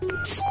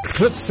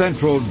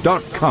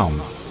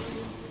cliffcentral.com.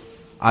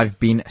 I've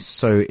been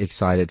so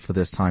excited for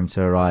this time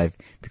to arrive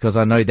because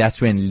I know that's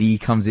when Lee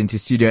comes into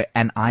studio,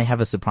 and I have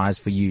a surprise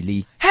for you,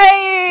 Lee.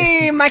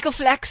 Hey, Michael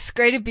Flex,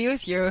 great to be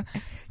with you.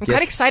 I'm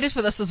quite excited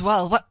for this as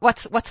well.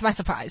 What's my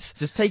surprise?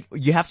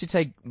 You have to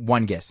take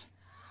one guess.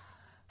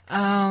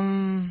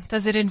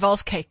 Does it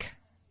involve cake?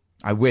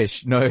 I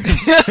wish. No.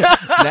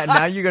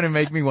 Now you're going to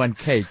make me want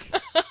cake.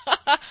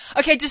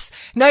 Okay, just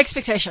no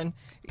expectation.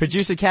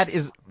 Producer Kat,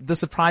 is the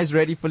surprise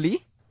ready for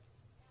Lee?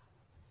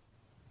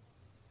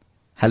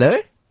 Hello?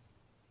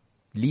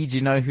 Lee, do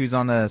you know who's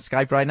on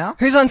Skype right now?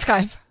 Who's on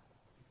Skype?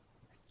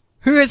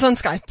 Who is on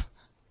Skype?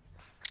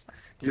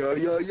 Yo.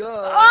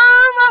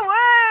 Oh, my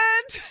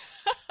word!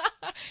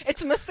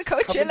 It's Mr.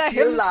 Coachella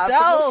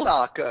himself.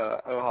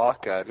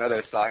 Oaxaca.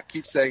 No, I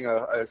keep saying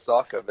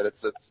Osaka, but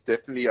it's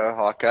definitely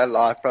Oaxaca,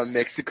 live from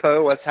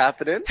Mexico. What's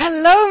happening?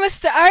 Hello,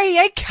 Mr.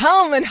 Aryeh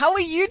Kalman. How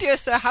are you, dear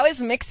sir? How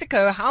is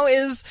Mexico?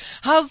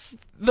 How's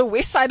the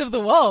west side of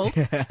the world?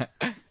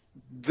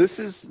 This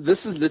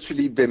has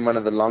literally been one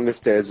of the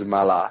longest days of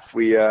my life.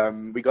 We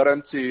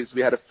got so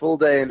we had a full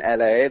day in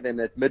LA. Then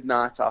at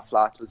midnight, our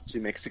flight was to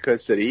Mexico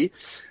City,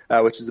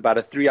 which is about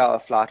a 3-hour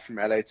flight from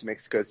LA to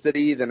Mexico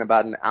City. Then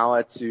about an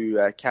hour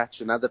to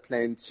catch another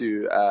plane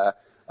to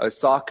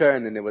Osaka,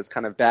 and then there was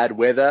kind of bad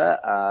weather,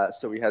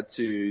 so we had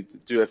to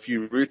do a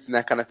few routes and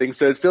that kind of thing.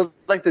 So it feels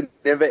like the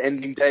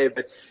never-ending day.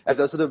 But as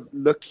I sort of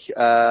look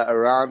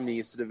around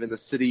me, sort of in the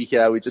city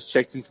here, we just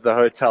checked into the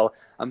hotel.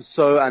 I'm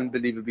so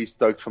unbelievably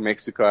stoked for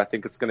Mexico. I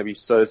think it's going to be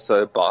so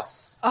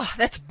boss. Oh,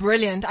 that's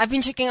brilliant. I've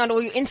been checking out all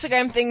your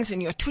Instagram things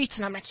and your tweets,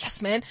 and I'm like,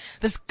 yes, man,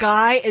 this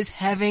guy is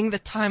having the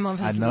time of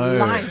his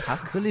life. How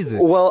cool is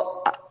it?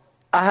 Well,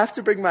 I have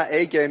to bring my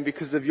A game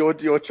because of your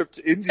trip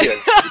to India.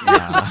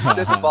 You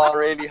set the bar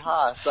really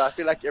high, so I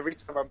feel like every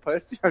time I'm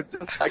posting, I'm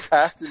just like,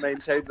 I have to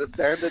maintain the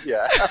standard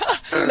here.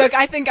 Look,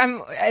 I think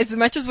I'm, as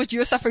much as what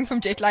you're suffering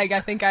from jet lag, I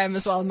think I am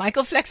as well.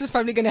 Michael Flex is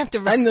probably going to have to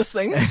run this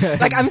thing.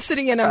 Like, I'm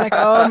sitting in, I'm like,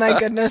 oh my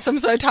goodness, I'm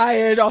so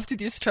tired after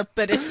this trip,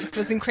 but it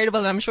was incredible,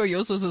 and I'm sure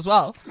yours was as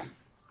well.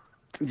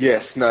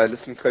 Yes, no,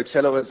 listen,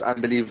 Coachella was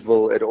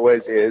unbelievable. It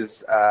always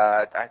is.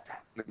 I had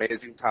an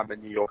amazing time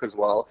in New York as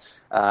well.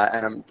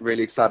 And I'm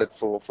really excited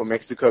for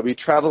Mexico. We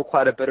travel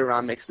quite a bit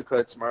around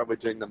Mexico. Tomorrow we're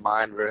doing the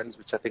Mayan ruins,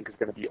 which I think is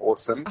going to be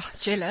awesome. Oh,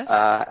 jealous.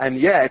 And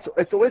yeah,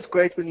 it's always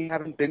great when you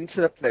haven't been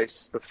to a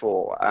place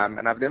before.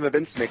 And I've never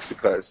been to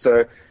Mexico.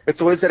 So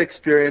it's always that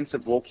experience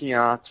of walking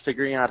out,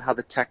 figuring out how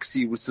the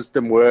taxi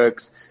system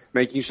works,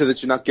 making sure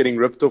that you're not getting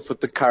ripped off with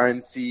the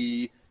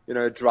currency,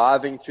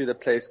 driving through the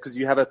place, because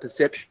you have a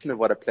perception of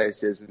what a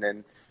place is. And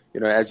then,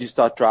 as you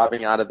start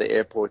driving out of the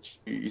airport,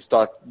 you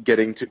start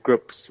getting to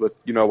grips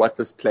with, what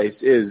this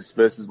place is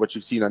versus what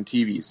you've seen on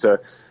TV. So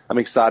I'm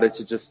excited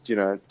to just,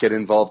 get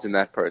involved in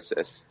that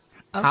process.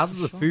 How's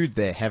the food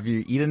there? Have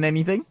you eaten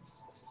anything?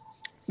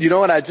 You know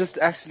what?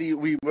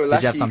 we were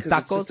lucky because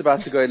it's just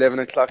about to go 11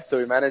 o'clock. So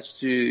we managed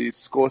to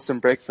score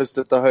some breakfast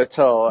at the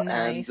hotel.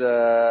 Nice.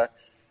 And,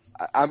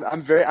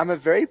 I'm a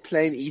very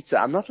plain eater.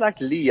 I'm not like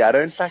Lee. I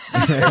don't like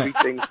eat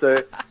everything.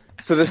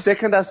 So the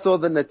second I saw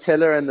the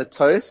Nutella and the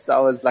toast,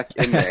 I was like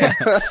in there.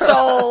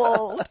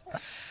 Sold.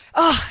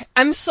 Oh,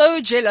 I'm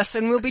so jealous,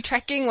 and we'll be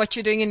tracking what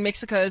you're doing in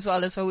Mexico as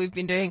well as what we've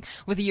been doing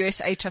with the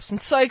USA trips.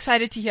 And so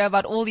excited to hear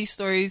about all these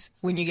stories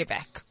when you get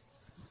back.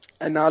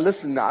 And now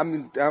listen,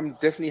 I'm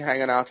definitely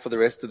hanging out for the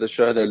rest of the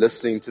show. They're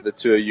listening to the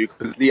two of you,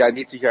 because Lee, I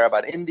need to hear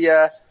about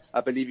India. I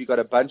believe you got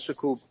a bunch of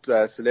cool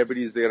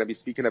celebrities. They're going to be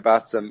speaking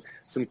about some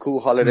cool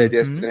holiday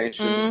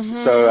destinations. Mm-hmm.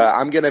 So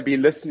I'm going to be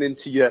listening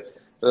to you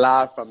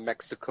live from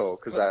Mexico,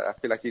 because I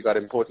feel like you got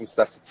important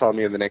stuff to tell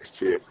me in the next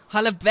few.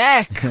 Holla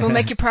back. We'll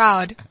make you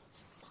proud.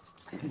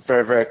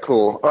 Very, very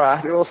cool. All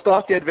right, we'll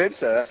start the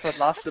adventure. That's what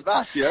life's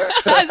about, yeah?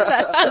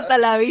 Hasta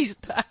la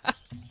vista.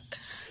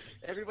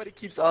 Everybody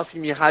keeps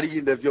asking me, how do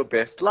you live your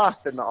best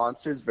life? And the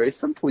answer is very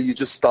simple. You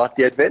just start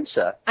the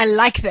adventure. I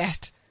like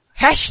that.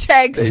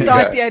 Hashtag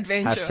start the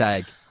adventure.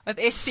 Hashtag. With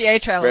STA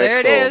Travel. Very there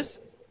it cool. is.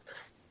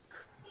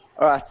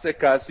 All right, sick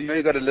guys. So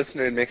you got a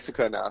listener in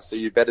Mexico now, so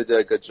you better do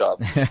a good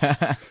job.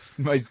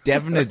 Most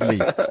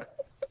definitely.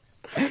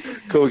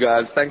 Cool,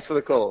 guys. Thanks for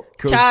the call.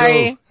 Cool.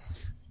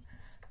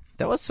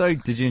 That was so.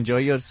 Did you enjoy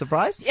your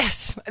surprise?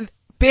 Yes.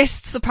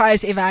 Best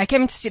surprise ever. I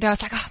came to studio. I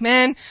was like, oh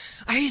man,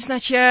 Ari's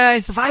not here.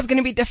 Is the vibe going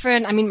to be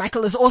different? I mean,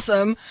 Michael is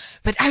awesome,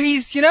 but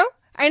Ari's, Ari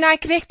and I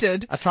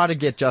connected. I tried to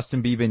get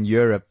Justin Bieber in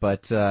Europe,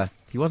 but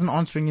he wasn't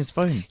answering his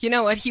phone. You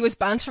know what? He was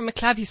bounced from a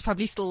club. He's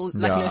probably still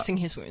nursing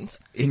his wounds.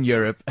 In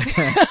Europe.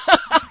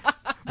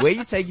 Where are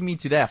you taking me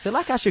today? I feel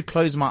like I should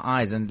close my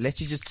eyes and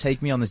let you just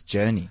take me on this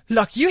journey.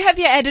 Look, you have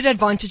the added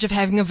advantage of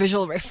having a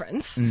visual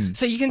reference.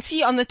 So you can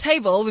see on the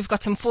table, we've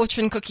got some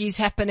fortune cookies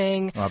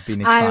happening. Oh, I've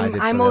been excited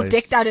I'm for all those.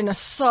 decked out in a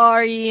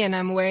sari, and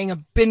I'm wearing a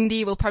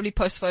bindi. We'll probably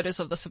post photos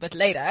of this a bit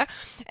later.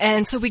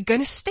 And so we're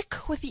going to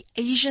stick with the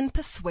Asian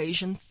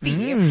persuasion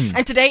theme.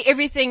 And today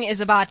everything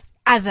is about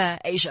other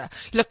Asia?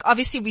 Look,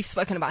 obviously we've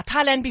spoken about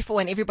Thailand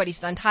before and everybody's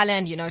done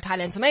Thailand. You know,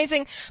 Thailand's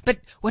amazing. But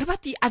what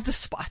about the other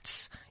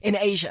spots in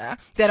Asia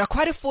that are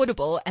quite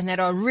affordable and that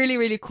are really,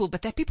 really cool,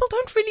 but that people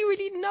don't really,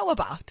 really know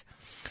about?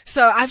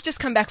 So I've just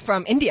come back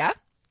from India.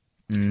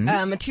 A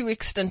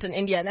 2-week stint in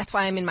India, and that's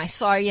why I'm in my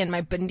sari and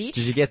my bindi.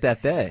 Did you get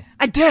that there?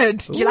 I did.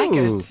 Do you like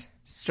Ooh, it?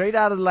 Straight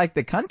out of like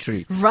the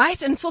country.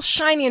 Right, and it's all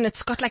shiny and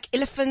it's got like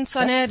elephants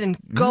on it and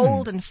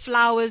gold and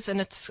flowers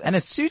and And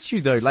it suits you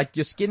though, like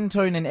your skin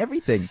tone and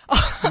everything.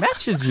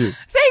 Matches you.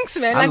 Thanks,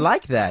 man. I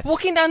like that.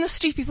 Walking down the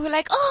street, people were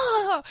like,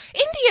 "Oh,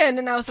 Indian,"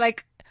 and I was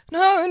like,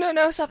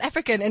 No, South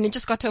African. And it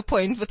just got to a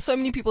point with so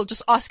many people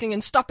just asking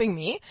and stopping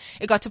me.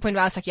 It got to a point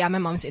where I was like, yeah, my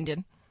mom's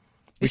Indian.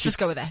 Let's just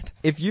go with that.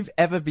 If you've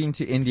ever been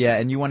to India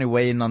and you want to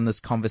weigh in on this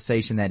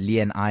conversation that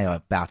Lee and I are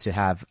about to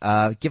have,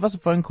 give us a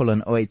phone call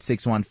on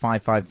 0861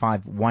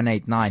 555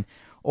 189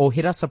 or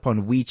hit us up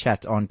on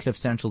WeChat on Cliff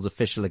Central's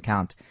official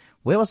account.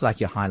 Where was like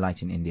your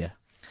highlight in India?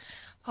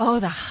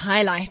 Oh, the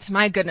highlight.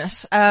 My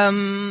goodness.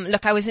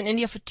 Look, I was in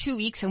India for 2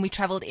 weeks and we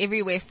traveled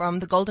everywhere from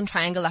the Golden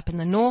Triangle up in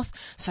the north.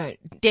 So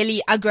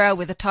Delhi, Agra,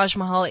 where the Taj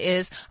Mahal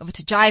is, over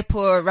to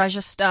Jaipur,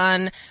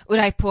 Rajasthan,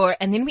 Udaipur.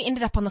 And then we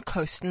ended up on the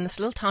coast in this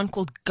little town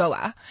called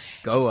Goa.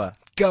 Goa.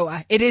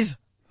 It is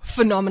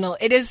phenomenal.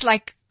 It is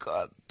like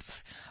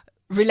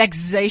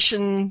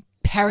relaxation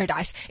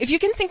paradise. If you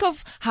can think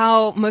of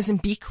how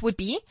Mozambique would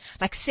be,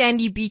 like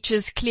sandy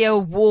beaches, clear,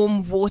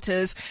 warm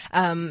waters,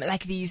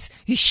 like these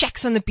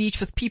shacks on the beach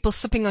with people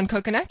sipping on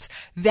coconuts,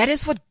 that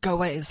is what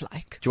Goa is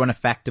like. Do you want a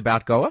fact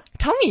about Goa?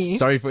 Tell me.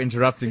 Sorry for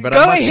interrupting, but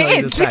Go I must tell you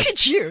ahead. this Look fact.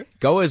 at you.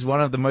 Goa is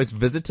one of the most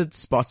visited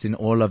spots in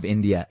all of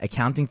India,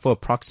 accounting for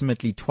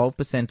approximately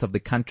 12% of the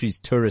country's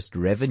tourist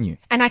revenue.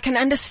 And I can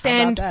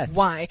understand How about that?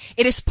 why.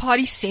 It is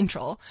party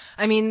central.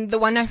 I mean, the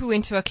one night we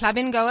went to a club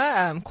in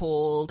Goa,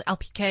 called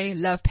LPK,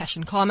 Love,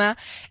 Passion, Karma.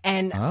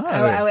 And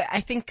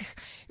I think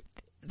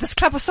this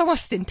club was so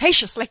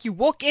ostentatious. Like you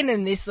walk in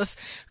and there's this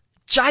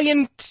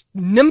giant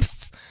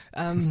nymph,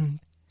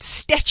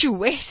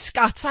 statuesque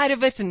outside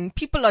of it, and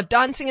people are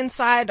dancing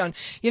inside on,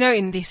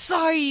 in their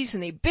saris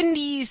and their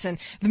bindis, and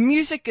the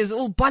music is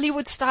all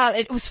Bollywood style.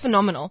 It was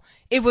phenomenal.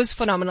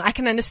 I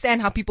can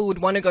understand how people would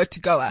want to go to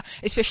Goa,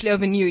 especially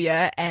over New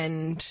Year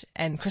and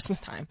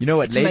Christmas time. You know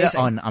what? It's Later amazing.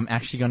 on, I'm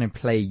actually going to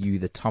play you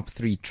the top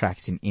 3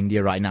 tracks in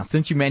India right now.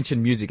 Since you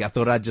mentioned music, I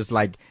thought I'd just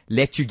like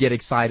let you get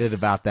excited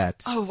about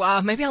that. Oh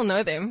wow, maybe I'll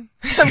know them.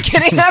 I'm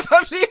kidding, I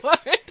probably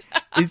won't.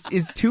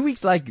 Is 2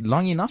 weeks like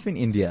long enough in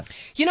India?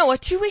 You know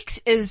what? 2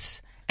 weeks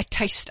is a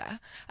taster.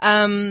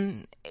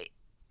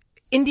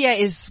 India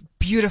is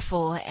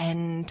beautiful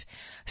and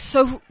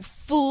so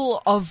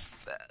full of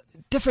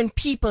different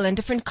people and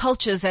different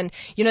cultures, and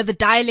the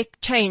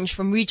dialect change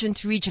from region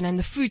to region, and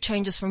the food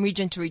changes from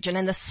region to region,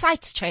 and the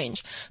sights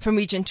change from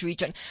region to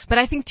region. But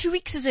I think 2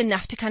 weeks is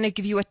enough to kind of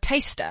give you a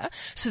taster,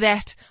 so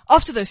that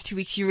after those 2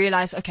 weeks you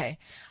realize, okay,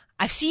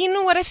 I've seen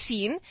what I've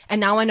seen, and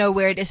now I know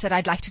where it is that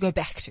I'd like to go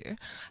back to.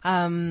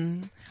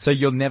 So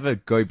you'll never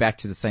go back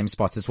to the same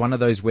spots. It's one of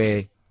those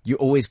where you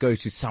always go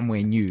to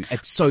somewhere new.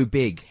 It's so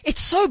big.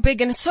 It's so big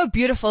and it's so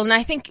beautiful. And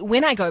I think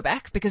when I go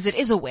back, because it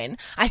is a win,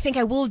 I think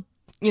I will,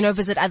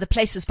 visit other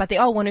places, but there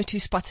are 1 or 2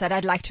 spots that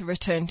I'd like to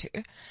return to.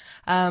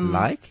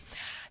 Like?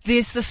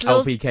 There's this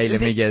little... LPK,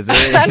 let me guess.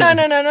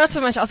 No, not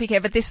so much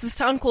LPK, but there's this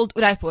town called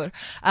Udaipur,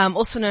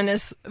 also known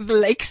as the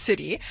Lake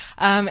City.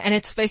 And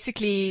it's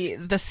basically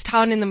this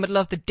town in the middle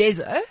of the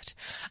desert,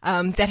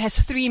 that has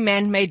 3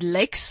 man-made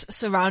lakes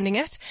surrounding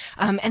it.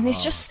 And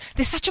there's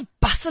such a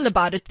bustle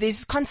about it.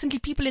 There's constantly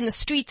people in the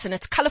streets and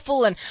it's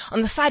colorful, and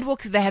on the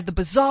sidewalk they have the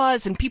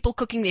bazaars and people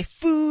cooking their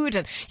food,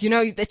 and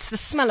it's the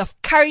smell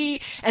of curry,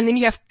 and then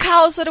you have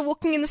cows that are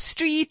walking in the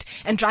street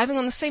and driving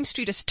on the same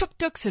street as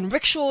tuk-tuks and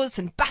rickshaws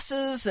and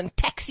buses and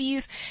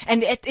taxis,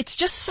 and it's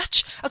just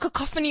such a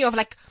cacophony of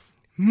like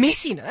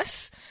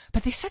messiness,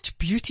 but there's such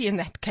beauty in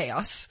that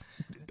chaos.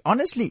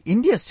 Honestly,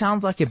 India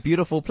sounds like a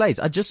beautiful place.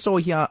 I just saw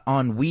here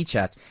on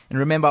WeChat, and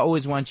remember, I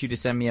always want you to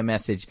send me a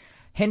message.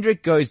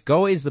 Hendrik goes,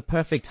 Goa is the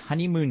perfect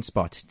honeymoon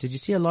spot. Did you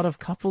see a lot of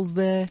couples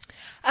there?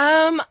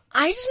 I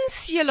didn't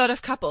see a lot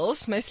of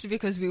couples, mostly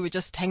because we were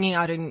just hanging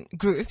out in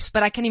groups,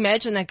 but I can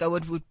imagine that Goa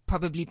would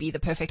probably be the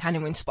perfect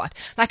honeymoon spot.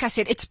 Like I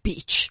said, it's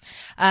beach.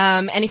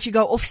 And if you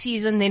go off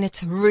season, then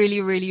it's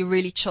really, really,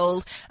 really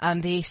chilled.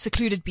 They're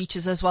secluded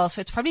beaches as well. So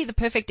it's probably the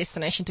perfect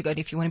destination to go to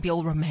if you want to be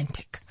all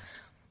romantic.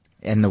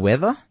 And the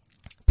weather?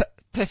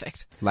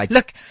 Perfect.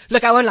 Look,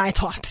 I won't lie, it's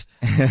hot.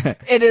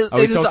 It is. Are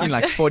we it is talking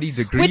hot. like 40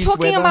 degrees We're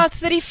talking weather? about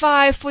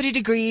 35, 40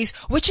 degrees,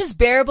 which is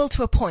bearable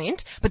to a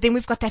point, but then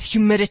we've got that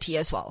humidity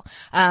as well.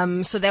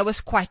 So that was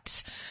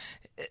quite,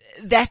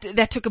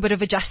 that took a bit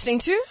of adjusting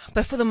to,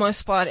 but for the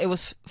most part, it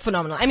was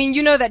phenomenal. I mean,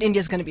 that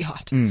India's going to be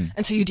hot,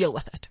 and so you deal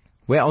with it.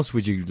 Where else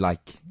would you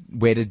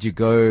where did you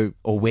go,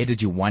 or where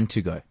did you want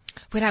to go?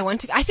 Where I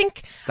want to, I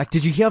think,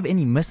 Did you hear of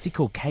any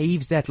mystical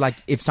caves that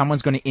if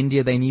someone's going to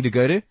India, they need to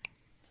go to?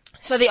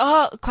 So there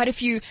are quite a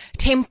few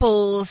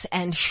temples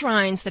and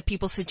shrines that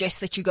people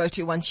suggest that you go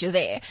to once you're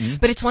there.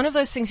 But it's one of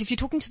those things, if you're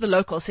talking to the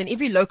locals, then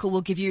every local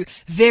will give you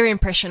their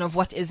impression of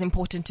what is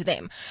important to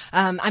them.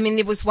 I mean,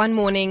 there was one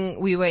morning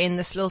we were in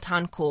this little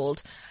town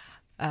called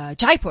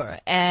Jaipur,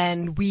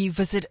 and we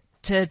visited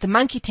the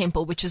Monkey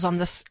Temple, which is on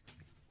this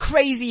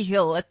crazy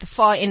hill at the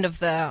far end of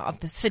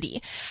the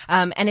city.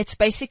 And it's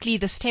basically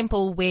this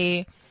temple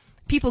where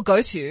people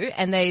go to,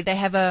 and they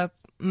have a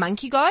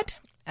monkey god.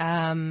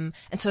 And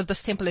so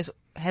this temple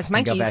has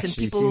monkeys, and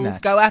people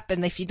go up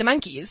and they feed the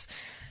monkeys.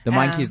 The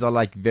monkeys are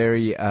like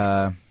very,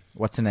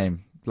 what's the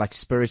name? Like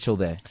spiritual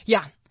there.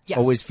 Yeah.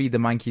 Always feed the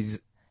monkeys.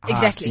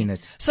 Exactly. I've seen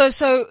it.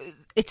 So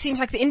it seems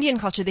like the Indian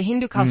culture, the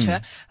Hindu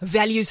culture,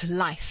 values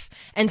life.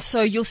 And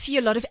so you'll see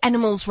a lot of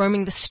animals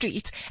roaming the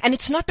streets. And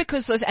it's not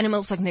because those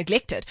animals are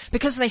neglected,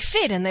 because they're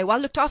fed and they're well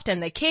looked after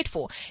and they're cared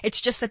for. It's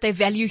just that they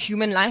value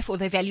human life, or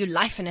they value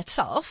life in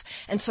itself.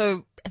 And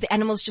so the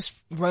animals just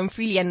roam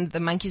freely, and the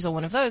monkeys are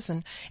one of those.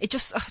 And it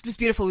was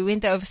beautiful. We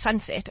went there over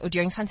sunset, or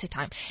during sunset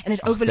time, and it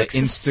overlooks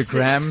the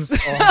Instagrams.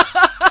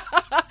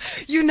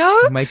 You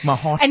know? Make my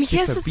heart And skip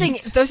here's a the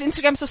beat. thing. Those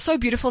Instagrams are so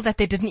beautiful that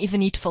they didn't even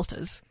need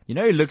filters. You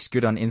know who looks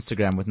good on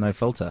Instagram with no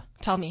filter?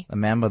 Tell me. A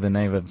man by the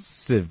name of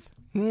Siv.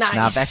 Nice.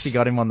 Now I've actually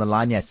got him on the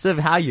line. Yeah, Siv,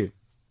 how are you?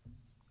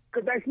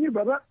 Good, thank you,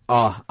 brother.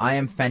 Oh, I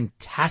am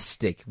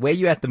fantastic. Where are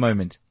you at the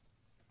moment?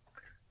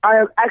 I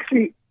am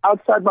actually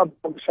outside my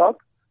barber shop.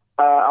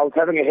 I was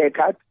having a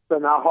haircut, so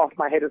now half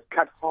my head is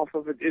cut, half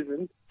of it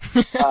isn't.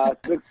 So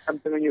it's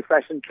something a new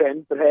fashion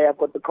trend, but hey, I've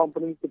got the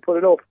confidence to pull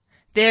it off.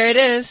 There it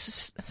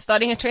is,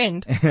 starting a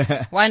trend.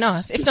 Why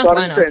not? If not, Starting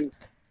why not? trend.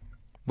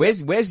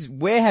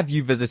 Where have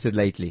you visited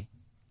lately?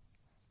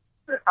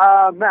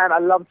 Man, I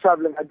love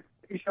traveling. I do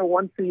a show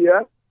once a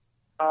year.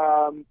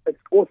 It's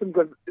awesome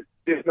because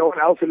there's no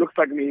one else who looks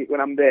like me when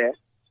I'm there.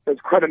 So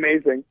it's quite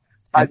amazing.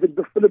 I did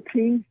the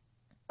Philippines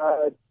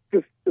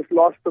just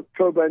last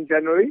October and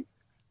January,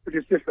 which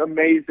is just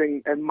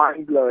amazing and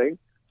mind-blowing.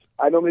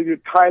 I normally do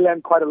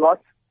Thailand quite a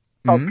lot,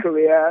 South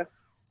Korea,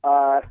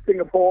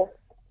 Singapore.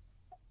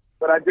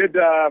 But I did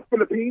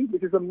Philippines,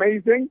 which is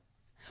amazing.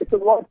 It's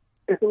not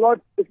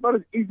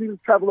as easy to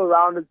travel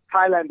around as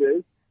Thailand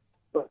is,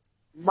 but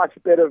much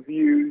better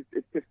views.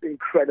 It's just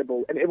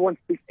incredible. And everyone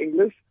speaks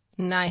English.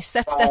 Nice.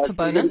 That's a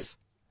bonus.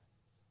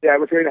 Yeah,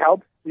 which really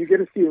helps. You get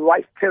to see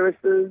rice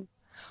terraces.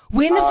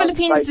 Where in the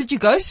Philippines did you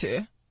go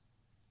to?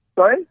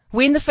 Sorry?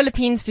 Where in the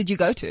Philippines did you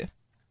go to?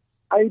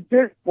 I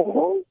did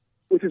Bohol,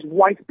 which is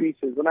white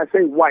beaches. When I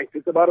say white,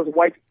 it's about as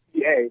white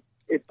as PA.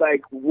 It's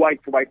like white.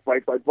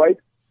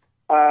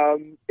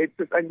 It's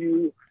just,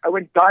 I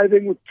went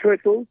diving with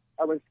turtles.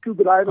 I went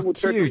scuba diving with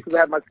turtles because I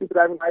had my scuba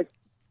diving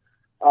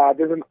license.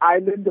 There's an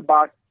island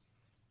about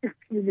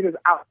 15 meters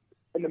out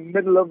in the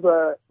middle of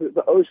the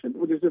ocean,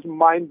 which is just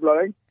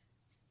mind-blowing.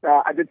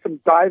 I did some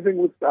diving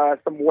with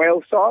some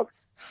whale sharks.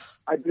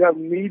 I did have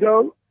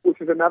Nido,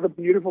 which is another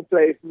beautiful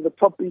place, one of the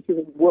top beaches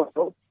in the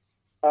world.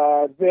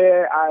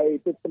 There I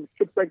did some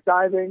shipwreck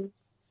diving.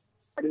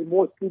 I did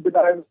more scuba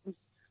diving.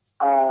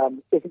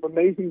 There's some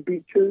amazing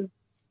beaches.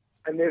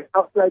 And then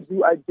after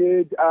I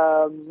did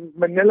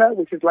Manila,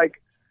 which is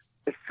like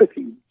a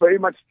city, very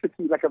much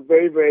city, like a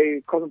very,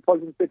 very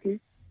cosmopolitan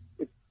city.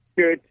 It's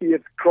dirty,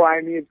 it's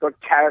grimy, it's got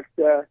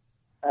character.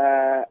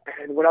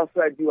 And what else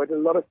did I do? I did a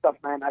lot of stuff,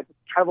 man. I just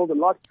traveled a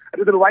lot. I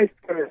did the rice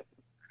terrace,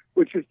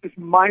 which is just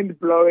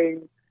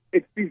mind-blowing.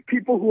 It's these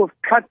people who have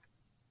cut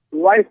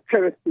rice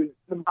terraces in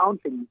the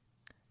mountains.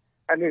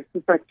 And it's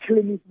just like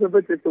kilometers of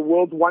it. It's a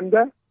world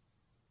wonder,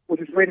 which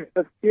is great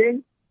for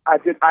skiing. I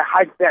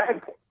hiked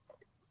that.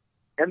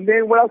 And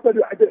then what else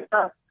I did?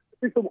 I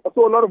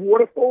saw a lot of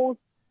waterfalls.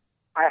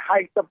 I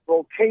hiked up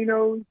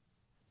volcanoes.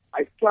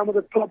 I swam at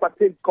the top. I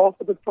played golf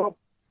at the top.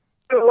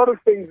 Did a lot of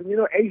things.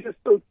 And, Asia's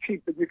so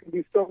cheap that you can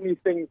do so many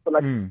things for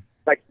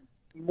like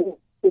more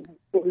for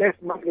less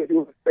money than you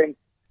would spend.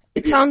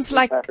 It sounds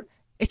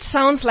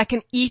like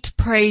an eat,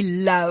 pray,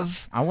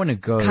 love. I want to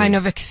go. Kind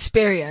of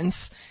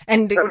experience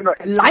and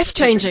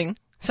life-changing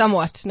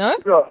somewhat. No?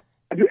 No,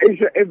 I do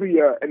Asia every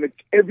year, and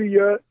every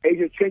year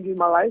Asia changes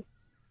my life.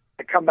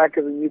 I come back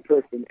as a new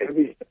person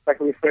every year. It's like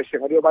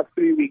refreshing. I do about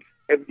 3 weeks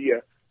every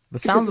year. The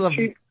sound of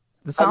the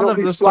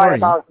I story. Fly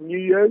about New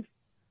Year's.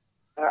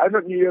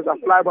 Not New Year's. I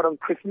fly about on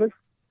Christmas.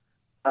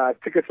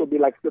 Tickets will be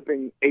like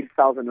flipping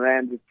 8,000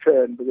 rand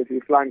return, because if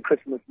you fly on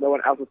Christmas, no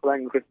one else is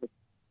flying on Christmas.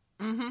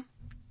 Mm-hmm.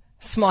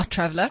 Smart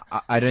traveler.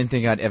 I don't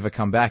think I'd ever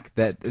come back.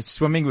 That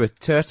swimming with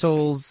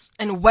turtles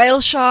and whale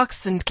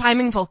sharks and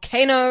climbing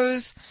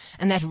volcanoes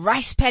and that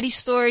rice paddy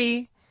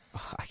story.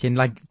 I can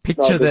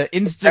picture the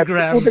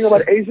Instagram. The cool thing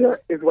about Asia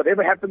is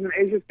whatever happens in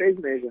Asia stays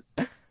in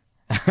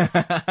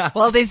Asia.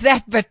 Well, there's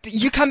that, but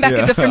you come back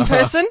a different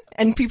person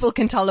and people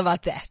can tell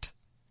about that.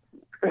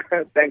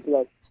 Thanks a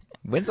lot.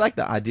 When's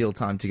the ideal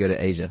time to go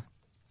to Asia?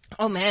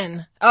 Oh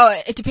man.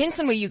 Oh, it depends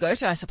on where you go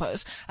to, I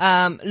suppose.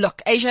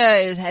 Look,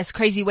 Asia has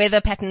crazy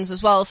weather patterns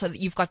as well. So that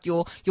you've got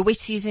your wet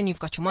season, you've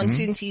got your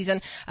monsoon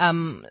season.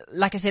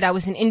 Like I said, I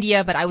was in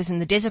India, but I was in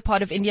the desert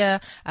part of India.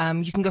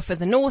 You can go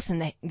further north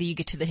and you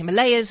get to the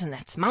Himalayas and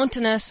that's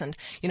mountainous and,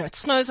 it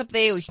snows up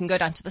there, or you can go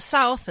down to the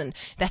south and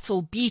that's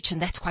all beach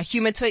and that's quite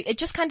humid. So it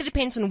just kind of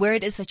depends on where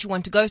it is that you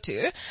want to go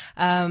to,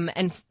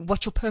 and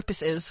what your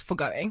purpose is for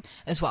going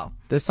as well.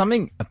 There's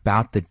something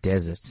about the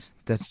desert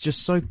that's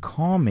just so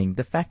calming.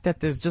 The fact that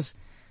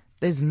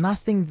there's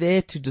nothing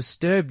there to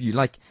disturb you.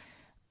 Like,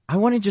 I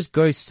want to just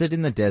go sit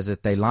in the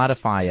desert. They light a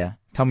fire.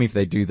 Tell me if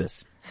they do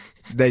this.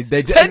 They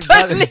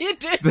totally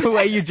do. The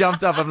way you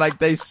jumped up, I'm like,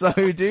 they so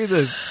do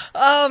this.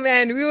 Oh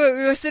man, we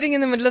were sitting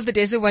in the middle of the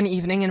desert one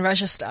evening in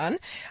Rajasthan,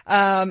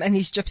 and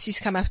these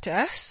gypsies come up to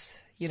us,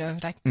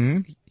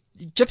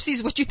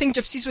 gypsies, what do you think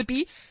gypsies would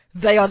be?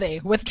 They are there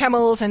with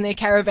camels and their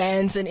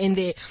caravans and in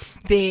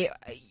their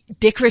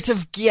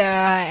decorative gear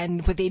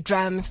and with their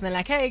drums, and they're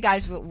like, hey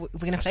guys, we're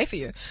going to play for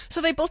you. So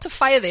they built a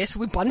fire there, so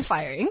we're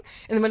bonfiring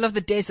in the middle of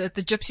the desert.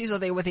 The gypsies are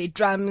there with their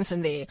drums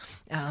and their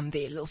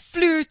little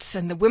flutes,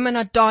 and the women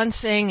are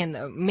dancing and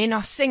the men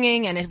are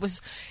singing, and it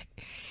was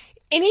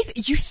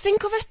you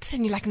think of it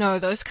and you're like, no,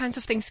 those kinds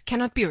of things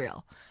cannot be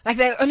real. Like,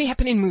 they only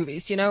happen in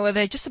movies, where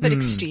they're just a bit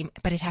extreme,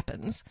 but it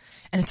happens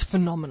and it's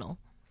phenomenal.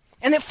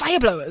 And they're fire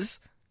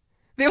blowers.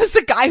 There was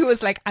a guy who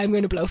was like, I'm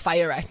going to blow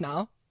fire right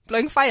now.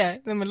 Blowing fire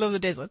in the middle of the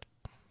desert.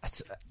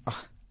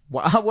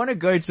 I want to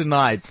go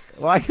tonight.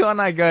 Why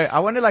can't I go? I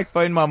want to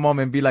phone my mom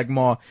and be like,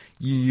 Ma,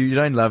 you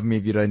don't love me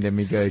if you don't let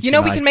me go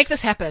tonight. We can make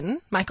this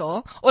happen,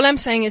 Michael. All I'm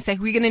saying is that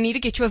we're going to need to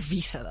get you a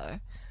visa though.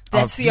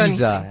 That's the only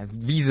thing.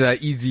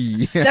 Visa,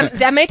 easy.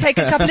 that may take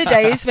a couple of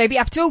days, maybe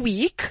up to a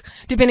week,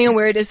 depending on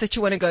where it is that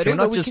you want to go to. We're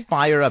not just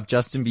fire up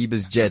Justin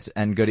Bieber's jet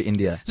and go to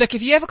India. Look,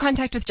 if you have a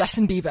contact with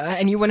Justin Bieber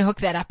and you want to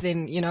hook that up,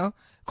 then,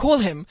 call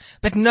him.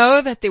 But know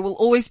that there will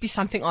always be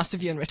something asked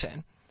of you in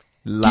return.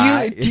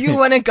 Lie. Do you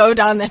want to go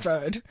down that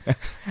road?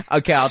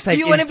 Okay, I'll take. Do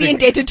you want to be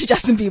indebted to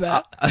Justin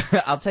Bieber?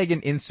 I'll take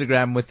an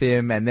Instagram with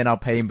him and then I'll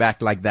pay him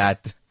back like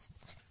that.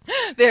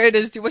 There it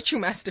is. Do what you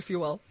must, if you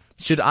will.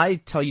 Should I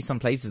tell you some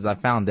places I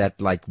found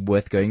that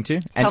worth going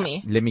to? Tell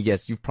me. Let me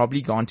guess. You've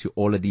probably gone to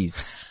all of these.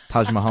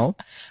 Taj Mahal.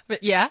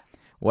 But yeah.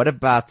 What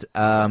about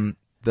the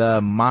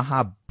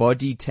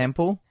Mahabodhi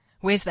temple?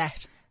 Where's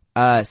that?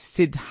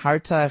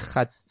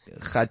 Siddhartha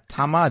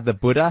Gautama, the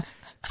Buddha,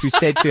 who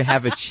said to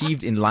have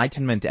achieved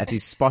enlightenment at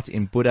his spot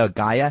in Buddha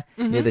Gaya.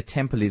 Near the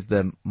temple is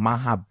the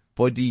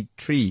Mahabodhi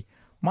tree.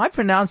 My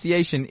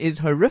pronunciation is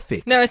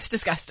horrific. No, it's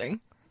disgusting.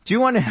 Do you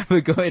want to have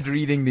a go at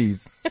reading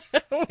these?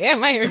 Where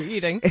am I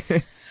reading?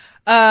 The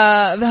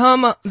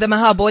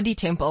Mahabodhi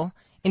temple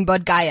in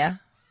Bodh Gaya.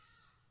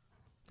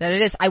 There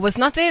it is. I was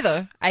not there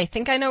though. I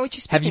think I know what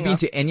you're speaking of. Have you been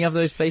to any of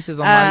those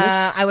places on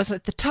my list? I was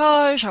at the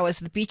Taj. I was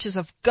at the beaches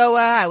of Goa.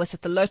 I was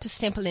at the Lotus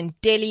Temple in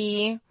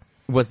Delhi.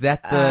 Was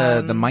that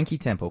the monkey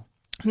temple?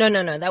 No.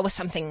 That was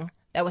something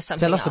else.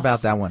 Tell us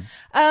about that one.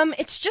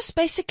 It's just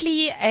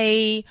basically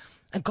a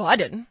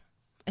garden.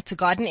 It's a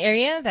garden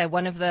area that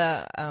one of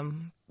the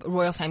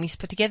royal families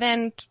put together,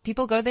 and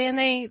people go there and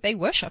they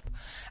worship.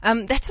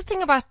 That's the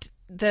thing about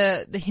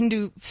the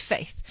Hindu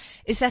faith,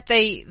 is that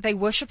they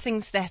worship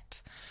things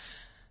that,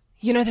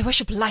 they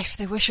worship life,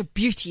 they worship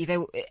beauty.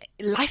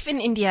 Life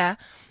in India,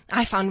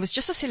 I found, was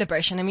just a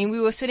celebration. I mean,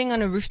 we were sitting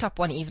on a rooftop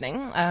one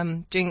evening,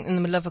 in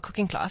the middle of a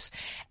cooking class,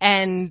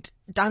 and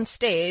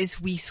downstairs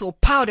we saw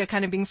powder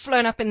kind of being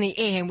flown up in the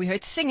air, and we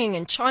heard singing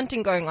and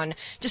chanting going on,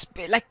 just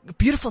like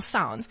beautiful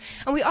sounds.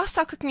 And we asked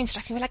our cooking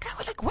instructor, we're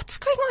like, what's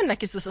going on?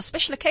 Like, is this a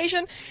special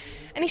occasion?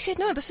 And he said,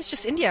 no, this is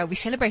just India. We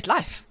celebrate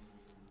life.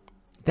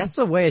 That's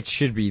the way it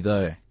should be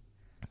though.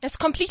 That's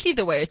completely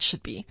the way it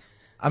should be.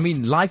 I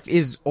mean, life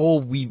is all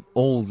we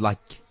all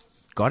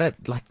got it.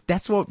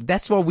 That's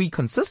what we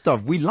consist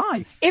of. We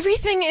life.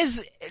 Everything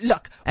is,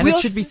 look. And it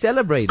should be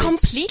celebrated.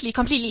 Completely.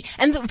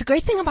 And the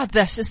great thing about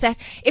this is that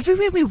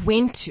everywhere we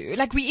went to,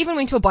 we even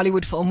went to a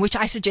Bollywood film, which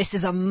I suggest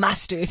is a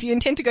must do. If you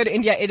intend to go to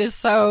India, it's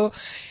so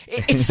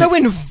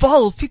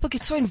involved. People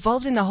get so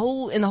involved in the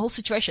whole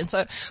situation.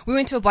 So we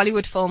went to a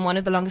Bollywood film, one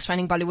of the longest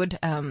running Bollywood,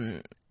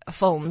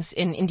 films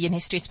in Indian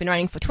history. It's been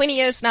running for 20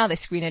 years now. They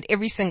screen it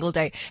every single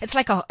day. It's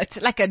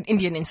like an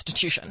Indian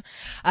institution.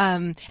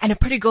 And a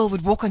pretty girl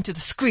would walk onto the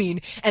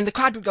screen and the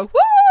crowd would go,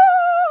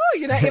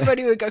 woo!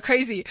 Everybody would go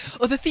crazy.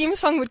 Or the theme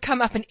song would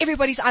come up and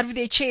everybody's out of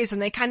their chairs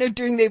and they're kind of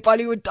doing their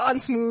Bollywood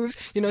dance moves,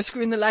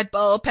 screwing the light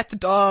bulb, pet the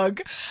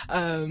dog.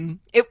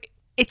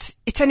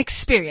 It's an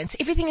experience.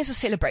 Everything is a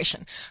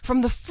celebration.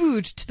 From the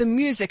food to the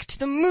music to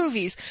the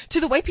movies to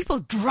the way people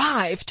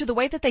drive to the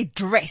way that they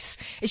dress.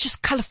 It's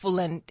just colorful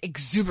and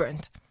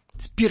exuberant.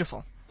 It's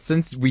beautiful.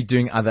 Since we're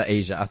doing other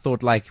Asia, I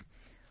thought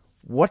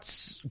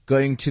what's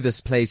going to this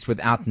place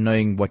without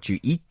knowing what you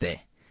eat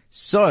there?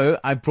 So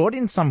I brought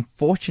in some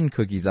fortune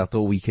cookies I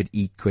thought we could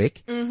eat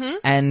quick. Mm-hmm.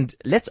 And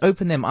let's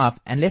open them up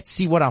and let's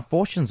see what our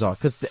fortunes are,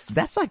 because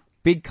that's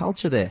big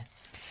culture there.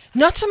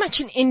 Not so much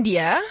in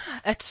India.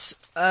 It's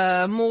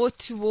more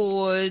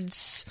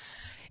towards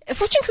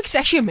Fortune Cookies are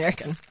actually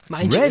American,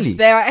 mind you. Really?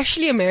 They are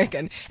actually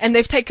American, and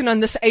they've taken on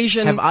this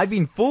Asian. Have I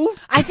been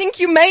fooled? I think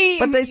you may.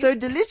 But they're so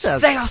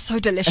delicious. They are so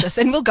delicious,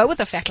 and we'll go with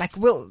the fact, like,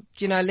 we'll,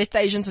 let the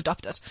Asians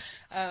adopt it.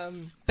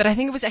 But I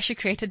think it was actually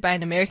created by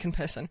an American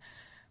person.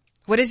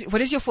 What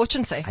is your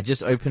fortune say? I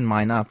just opened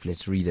mine up.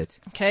 Let's read it.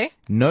 Okay.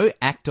 No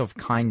act of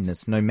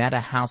kindness, no matter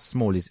how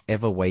small, is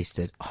ever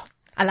wasted. Oh,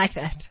 I like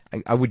that.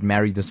 I would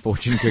marry this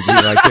fortune cookie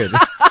if I could.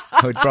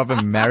 I would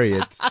probably marry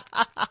it.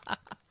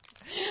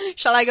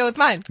 Shall I go with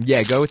mine?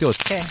 Yeah, go with yours.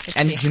 Okay, let's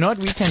and see. you know what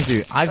we can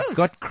do? I've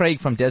got Craig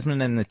from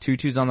Desmond and the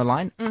Tutus on the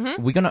line.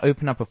 Mm-hmm. We're going to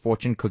open up a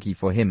fortune cookie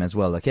for him as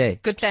well, okay?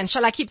 Good plan.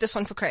 Shall I keep this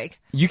one for Craig?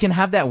 You can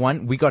have that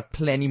one. We got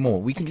plenty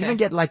more. We can Okay. even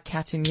get like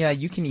Kat in here.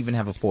 You can even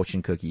have a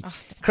fortune cookie.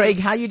 Craig,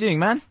 how you doing,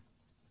 man?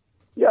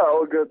 Yeah,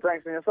 all good.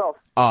 Thanks, and yourself?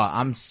 Oh,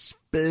 I'm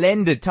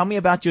splendid. Tell me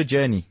about your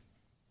journey.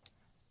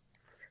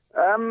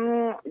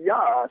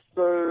 Yeah,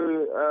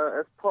 so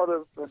as part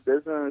of the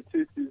Desmond and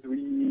the Tutus,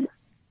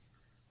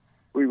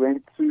 we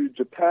went to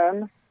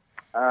Japan.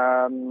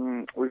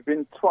 We've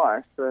been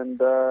twice,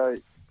 and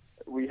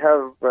we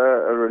have a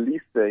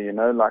release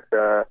there, like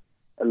a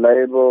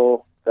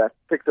label that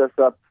picked us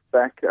up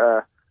back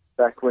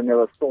when there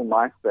was still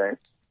MySpace.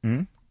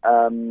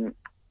 Mm-hmm.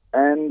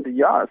 And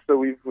yeah, so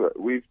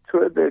we've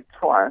toured there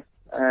twice,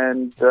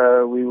 and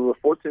we were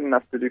fortunate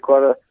enough to do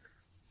quite a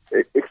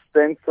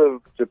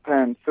extensive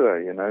Japan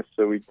tour,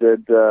 So we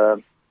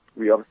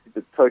obviously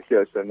did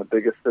Tokyo, so in the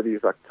biggest cities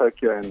like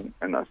Tokyo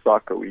and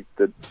Osaka, we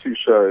did 2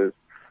 shows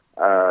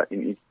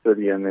in each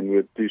city, and then we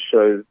would do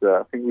shows.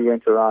 I think we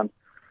went around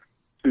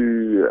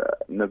to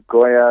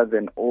Nagoya,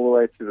 then all the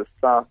way to the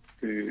south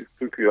to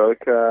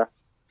Fukuoka.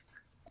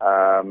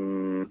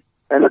 And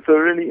it's a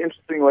really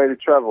interesting way to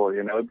travel,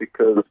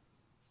 because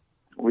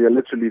we are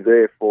literally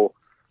there for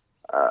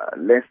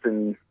less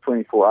than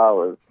 24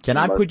 hours. Can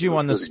I put you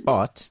on the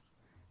spot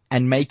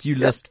and make you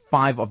list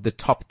 5 of the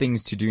top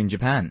things to do in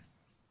Japan?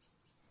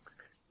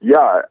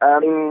 Yeah,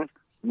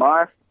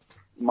 my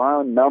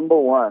number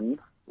one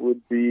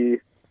would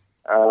be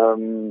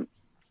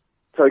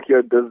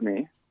Tokyo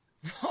Disney.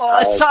 Oh,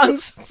 it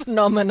sounds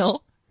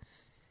phenomenal.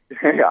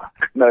 Yeah,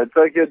 no,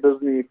 Tokyo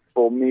Disney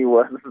for me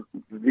was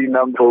the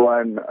number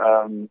one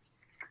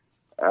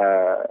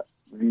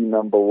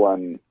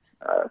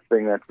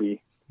thing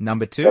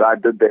Number 2? that I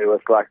did there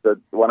was like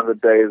one of the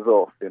days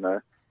off,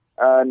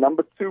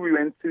 Number 2, we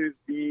went to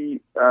the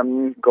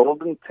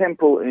Golden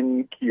Temple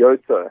in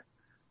Kyoto,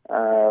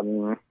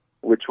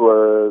 which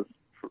was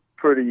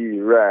pretty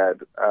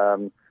rad.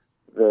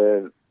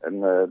 The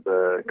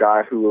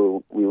guy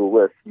who we were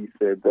with, he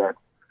said that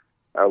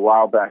a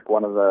while back,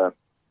 one of the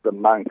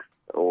monks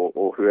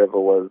or whoever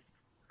was,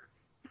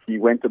 he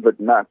went a bit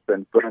nuts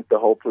and burnt the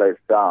whole place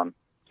down.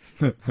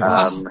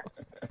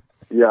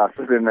 Yeah,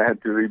 so then they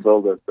had to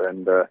rebuild it,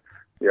 and so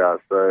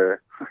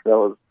that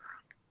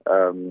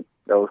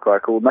was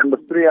quite cool. Number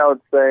 3, I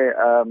would say,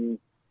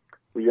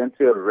 we went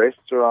to a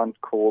restaurant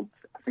called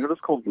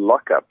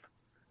Lockup,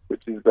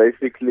 which is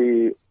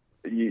basically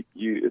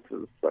it's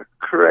a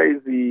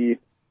crazy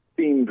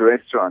themed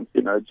restaurant.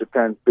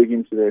 Japan's big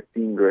into their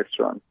themed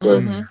restaurants.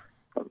 So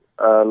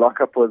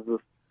Lockup was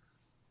this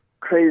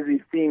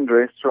crazy themed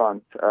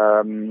restaurant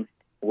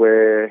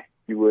where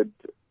you would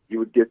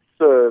get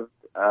served.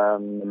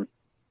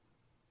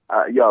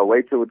 A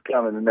waiter would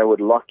come and then they would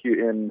lock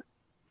you in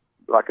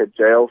like a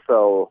jail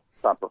cell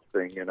type of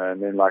thing, and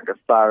then like a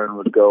siren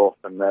would go off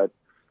and they'd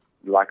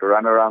like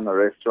run around the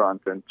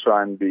restaurant and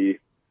try and be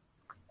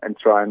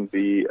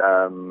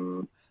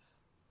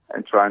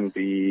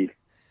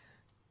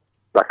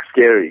like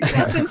scary.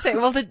 That's insane.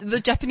 Well, the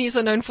Japanese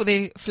are known for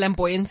their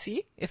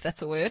flamboyancy, if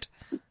that's a word.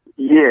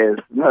 Yes,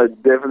 no,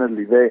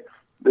 definitely.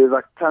 There's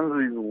like tons of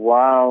these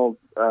wild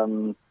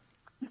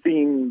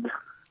themed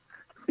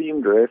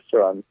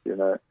restaurants,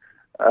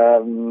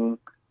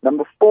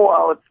 Number 4,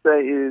 I would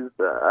say, is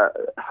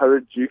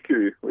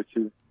Harajuku, which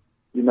is,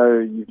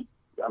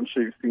 I'm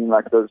sure you've seen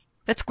like those.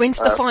 That's Gwen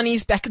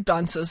Stefani's backup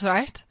dancers,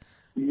 right?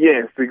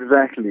 Yes,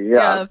 exactly.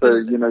 Yeah. So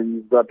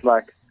you've got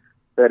like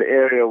that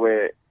area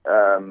where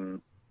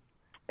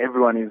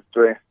everyone is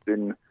dressed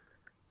in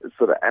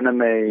sort of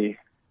anime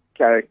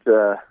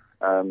character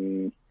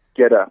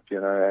get up,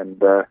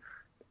 and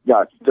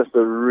it's just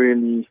a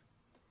really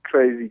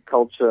crazy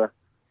culture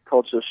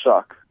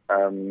shock.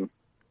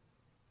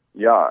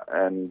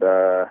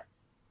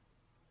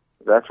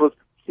 That's what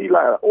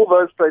all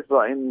those places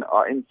are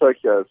in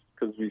Tokyo,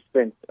 because we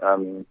spent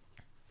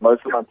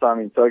most of our time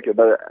in Tokyo.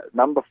 But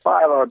number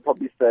 5, I would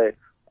probably say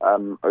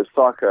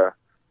Osaka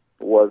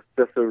was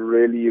just a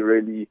really,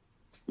 really,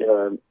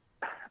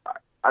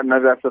 I know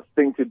that's a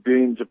thing to do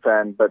in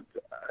Japan, but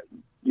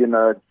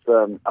it's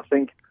I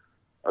think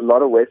a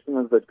lot of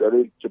Westerners that go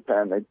to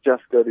Japan, they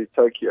just go to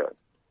Tokyo.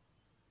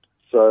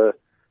 So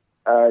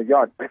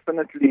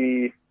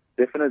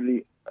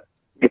definitely,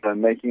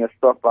 making a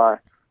stop by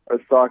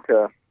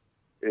Osaka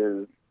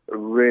is a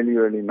really,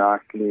 really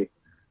nicely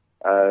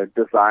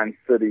designed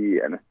city,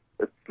 and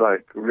it's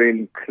like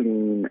really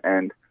clean,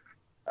 and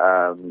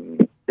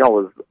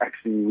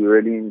we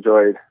really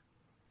enjoyed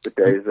the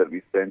days that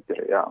we spent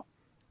there. Yeah.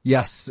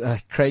 Yes,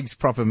 Craig's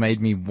proper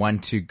made me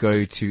want to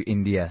go to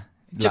India.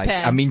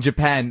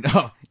 Japan.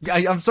 Oh,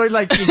 I'm so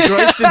engrossed in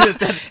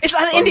it. It's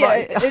other India.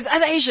 It's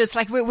other Asia. It's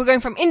we're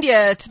going from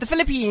India to the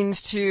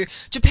Philippines to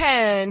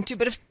Japan to a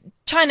bit of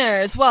China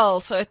as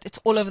well. So it's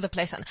all over the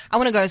place. And I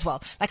want to go as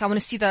well. I want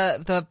to see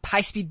the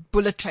high-speed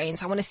bullet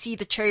trains. I want to see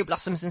the cherry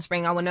blossoms in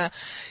spring. I want to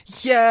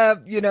hear,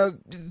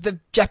 the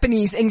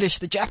Japanese English,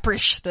 the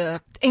Japerish,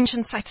 the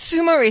ancient sites,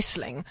 sumo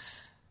wrestling.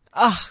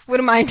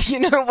 Wouldn't mind,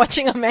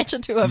 watching a match or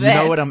two of that.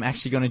 You know what I'm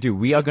actually going to do?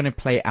 We are going to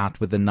play out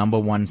with the number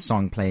one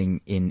song playing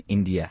in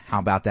India. How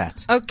about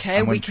that?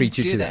 Okay, we can treat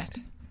you to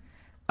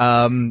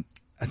that.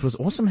 It was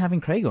awesome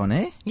having Craig on,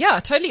 eh? Yeah,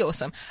 totally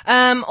awesome.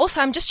 Also,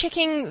 I'm just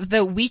checking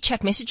the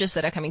WeChat messages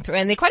that are coming through,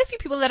 and there are quite a few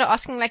people that are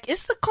asking,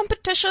 is the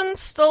competition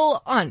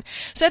still on?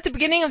 So at the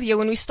beginning of the year,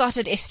 when we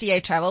started STA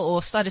Travel,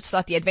 or start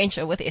the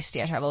adventure with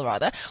STA Travel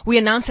rather, we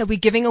announced that we're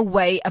giving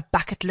away a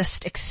bucket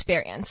list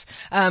experience.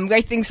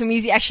 Great thing,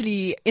 Somizi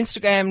actually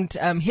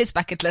Instagrammed his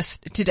bucket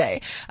list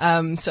today.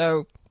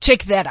 So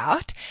check that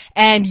out.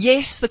 And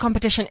yes, the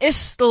competition is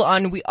still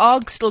on. We are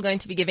still going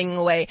to be giving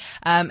away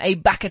a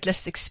bucket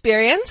list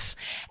experience.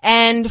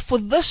 And for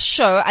this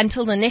show,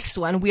 until the next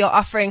one, we are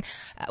offering,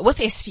 with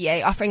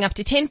STA, offering up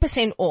to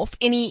 10% off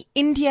any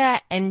India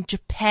and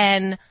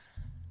Japan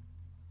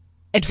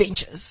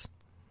adventures.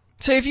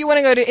 So if you want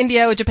to go to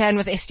India or Japan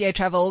with STA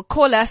Travel,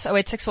 call us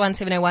 0861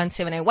 701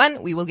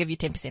 701. We will give you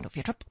 10% off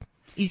your trip.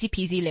 Easy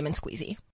peasy lemon squeezy.